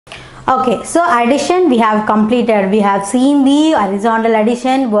Okay, so addition we have completed. We have seen the horizontal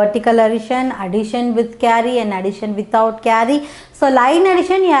addition, vertical addition, addition with carry and addition without carry. So line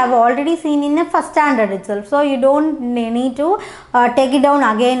addition you have already seen in the first standard itself. So you don't need to take it down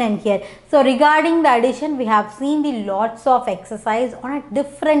again and here. So regarding the addition, we have seen the lots of exercise on a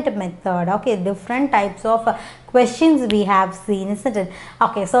different method. Okay, different types of questions we have seen, isn't it?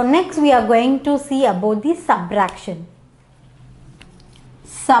 Okay, so next we are going to see about the subtraction.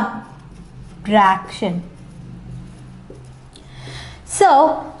 Subtraction.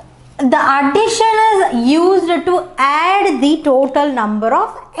 So the addition is used to add the total number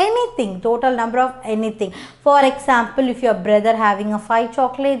of anything. For example, if your brother having a 5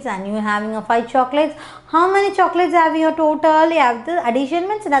 chocolates and you having a 5 chocolates, how many chocolates have your total? You have the addition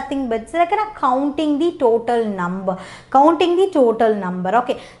means nothing but it's like counting the total number.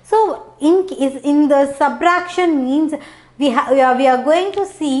 Okay. So in the subtraction means we are going to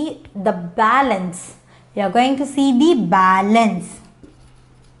see the balance.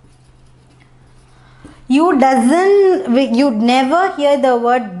 You never hear the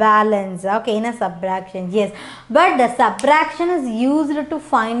word balance, okay, in a subtraction, yes, but the subtraction is used to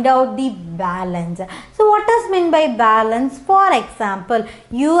find out the balance. So what is meant by balance? For example,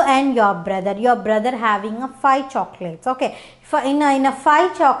 you and your brother having a 5 chocolates, okay. In a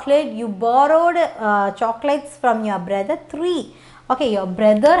 5 chocolate, you borrowed chocolates from your brother 3, okay. Your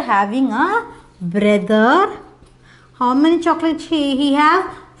brother having a how many chocolates he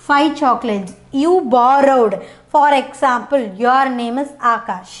have? 5 chocolates. You borrowed. For example, your name is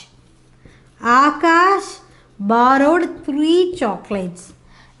Akash. Akash borrowed 3 chocolates.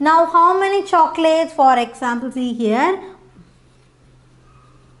 Now, how many chocolates? For example, see here.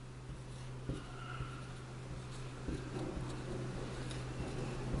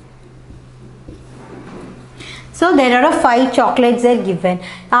 So, there are 5 chocolates are given.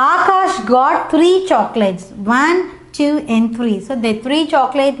 Akash got 3 chocolates. 1, 2 and 3. So the 3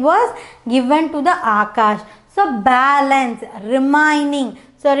 chocolate was given to the Akash. So balance, remaining.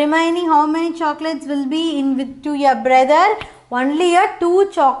 So remaining, how many chocolates will be in with to your brother? Only your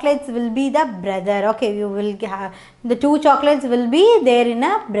 2 chocolates will be the brother. Okay, you will have the 2 chocolates will be there in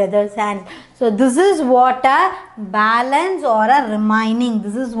a brother's hands. So this is what a balance or a remaining.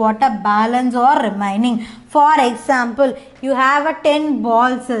 For example, you have a 10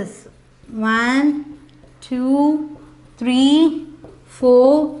 balls. 1, 2, 3,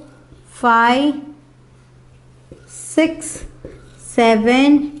 4, 5, 6,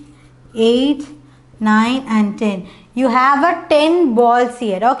 7, 8, 9 and 10. You have a 10 balls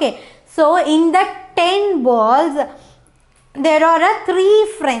here. Okay. So in the 10 balls, there are 3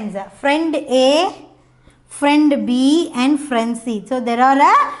 friends. Friend A, friend B and friend C. So there are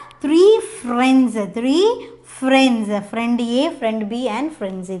 3 friends. Friend A, friend B and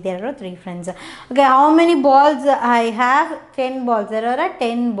friend C. There are 3 friends. Okay, how many balls I have? 10 balls. There are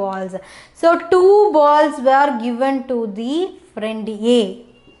 10 balls. So 2 balls were given to the friend A.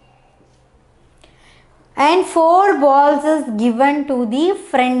 And 4 balls is given to the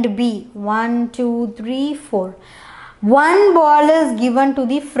friend B. 1, 2, 3, 4. 1 ball is given to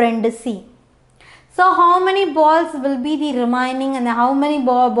the friend C. So how many balls will be the remaining and how many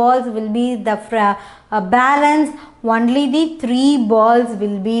balls will be the balance? Only the 3 balls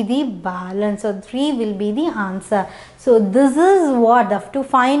will be the balance. So 3 will be the answer. So this is what, to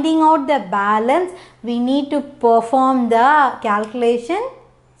finding out the balance, we need to perform the calculation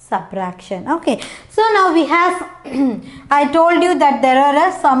subtraction. Okay. So now we have, I told you that there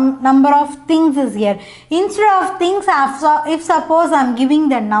are some number of things is here. Instead of things, if suppose I am giving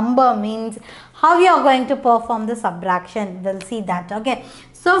the number means, how you are going to perform the subtraction? We'll see that. Okay.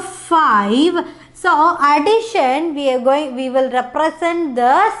 So 5. So addition, we will represent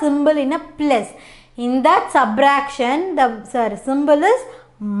the symbol in a plus. In that subtraction, the symbol is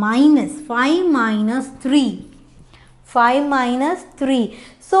minus. 5 minus 3. 5 minus 3.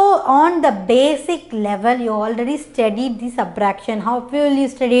 So on the basic level, you already studied the subtraction. How will you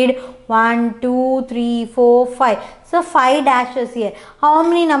studied? 1, 2, 3, 4, 5. So 5 dashes here. How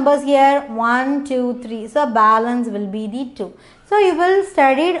many numbers here? 1, 2, 3. So balance will be the 2. So you will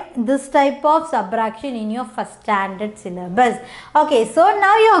study this type of subtraction in your first standard syllabus. Okay, so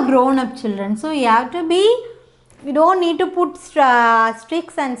now you are grown up children. So you have to be, you don't need to put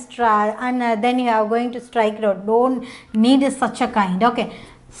sticks and then you are going to strike it out. Don't need such a kind. Okay.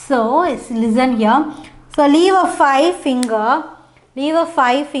 So listen here. So leave a 5 finger.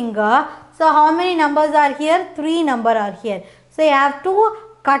 So how many numbers are here? 3 numbers are here. So you have to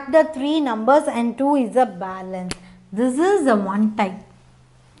cut the 3 numbers and 2 is a balance. This is the one type.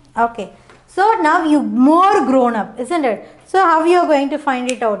 Okay. So now you more grown up, isn't it? So how you are going to find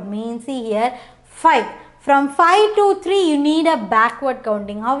it out? Means see here 5. From 5 to 3 you need a backward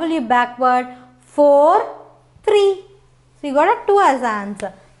counting. How will you backward? 4, 3. So you got a 2 as the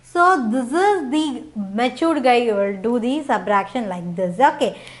answer. So this is the matured guy who will do the subtraction like this.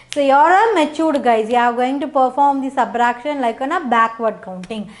 Okay. So you are a matured guys. You are going to perform the subtraction like on a backward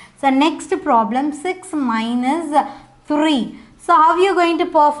counting. So next problem 6 minus 3. So how you are going to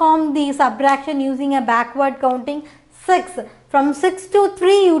perform the subtraction using a backward counting? 6. From 6 to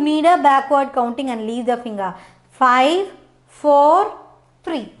 3 you need a backward counting and leave the finger. 5, 4,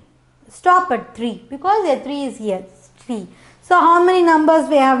 3. Stop at 3 because the 3 is here. 3. So how many numbers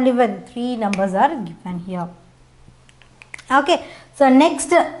we have given? 3 numbers are given here. Okay. So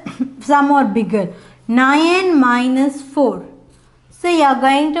next some more bigger. 9 minus 4. So you are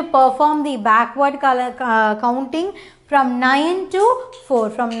going to perform the backward counting from 9 to 4.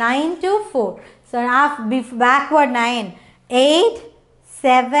 From 9 to 4. So backward 9. 8,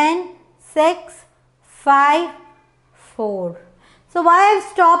 7, 6, 5, 4. So why I have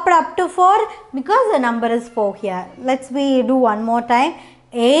stopped up to 4? Because the number is 4 here. Let's do one more time.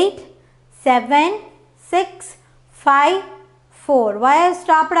 8, 7, 6, 5, 4. Why I have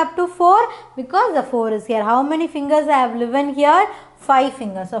stopped up to 4? Because the 4 is here. How many fingers I have given here? 5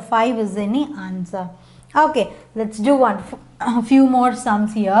 fingers. So 5 is the answer. Okay, let's do a few more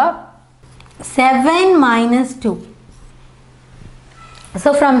sums here. 7 minus 2.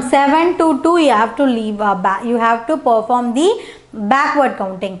 So from 7 to 2 you have to leave you have to perform the backward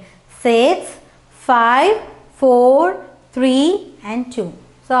counting. 6, 5, 4, 3 and 2.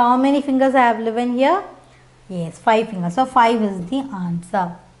 So how many fingers I have given here? Yes, 5 fingers. So 5 is the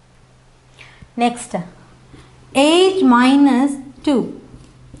answer. Next, 8 minus 2.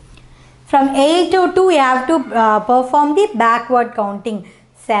 From 8 to 2 you have to perform the backward counting.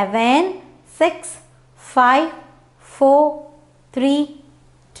 7, 6, 5, 4, 3,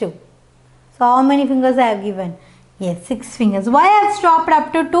 2. So how many fingers I have given? Yes, 6 fingers. Why I have stopped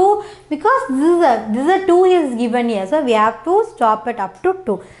up to 2? Because this is a 2 is given here. So we have to stop it up to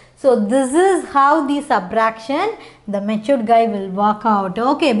 2. So this is how the subtraction, the matured guy will work out.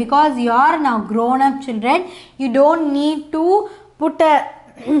 Okay, because you are now grown up children, you don't need to put a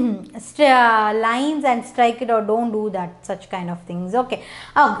lines and strike it, or don't do that, such kind of things. Okay.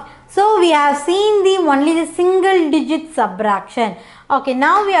 So we have seen only the single digit subtraction. Okay,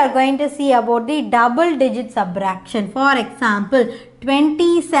 now we are going to see about the double digit subtraction. For example,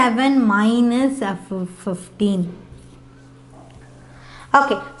 27 minus 15.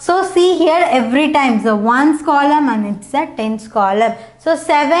 Okay, so see here every time, so ones column and it's a tens column. So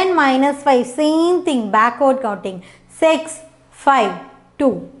 7 minus 5, same thing, backward counting. 6, 5,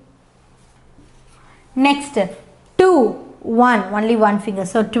 2. Next, 2, 1, only one finger.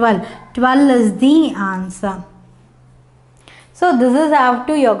 So 12. 12 is the answer. So this is how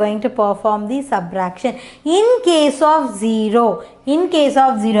you are going to perform the subtraction. In case of 0,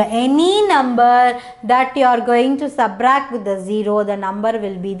 any number that you are going to subtract with the 0, the number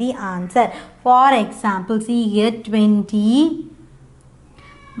will be the answer. For example, see here 20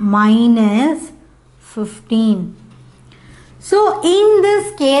 minus 15. So in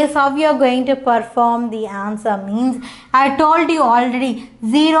this case, how you are going to perform the answer means, I told you already,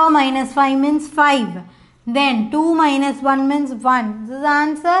 0 minus 5 means 5. Then 2 minus 1 means 1. This is the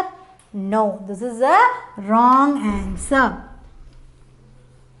answer? No, this is a wrong answer.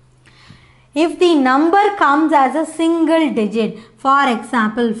 If the number comes as a single digit, for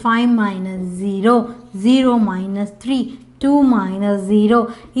example 5 minus 0, 0 minus 3, 2 minus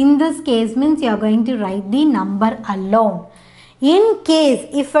 0, in this case means you are going to write the number alone. In case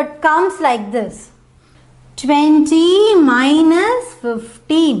if it comes like this, 20 minus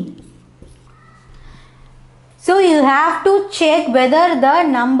 15. So you have to check whether the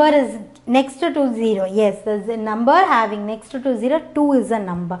number is next to 0. Yes, there is a number having next to 0, 2 is a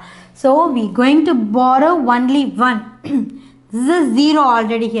number. So we are going to borrow only 1. This is 0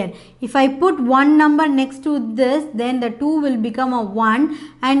 already here. If I put one number next to this, then the 2 will become a 1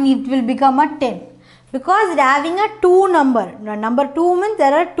 and it will become a 10. Because it having a 2 number. Number 2 means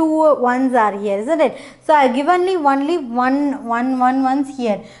there are 2 ones are here, isn't it? So I have given only one ones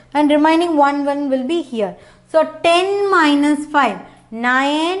here. And remaining 1 will be here. So 10 minus 5.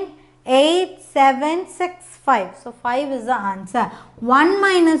 9, 8, 7, 6, 5. So 5 is the answer. 1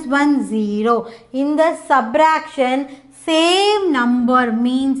 minus 1, 0. In the subtraction, same number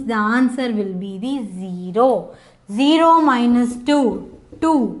means the answer will be the 0. 0 minus 2,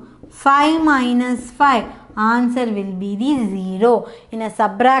 2. 5 minus 5, answer will be the 0. In a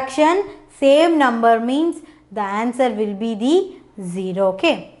subtraction, same number means the answer will be the 0.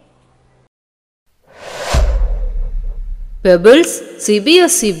 Okay. Pebbles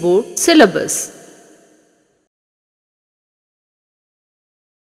CBSE Board Syllabus.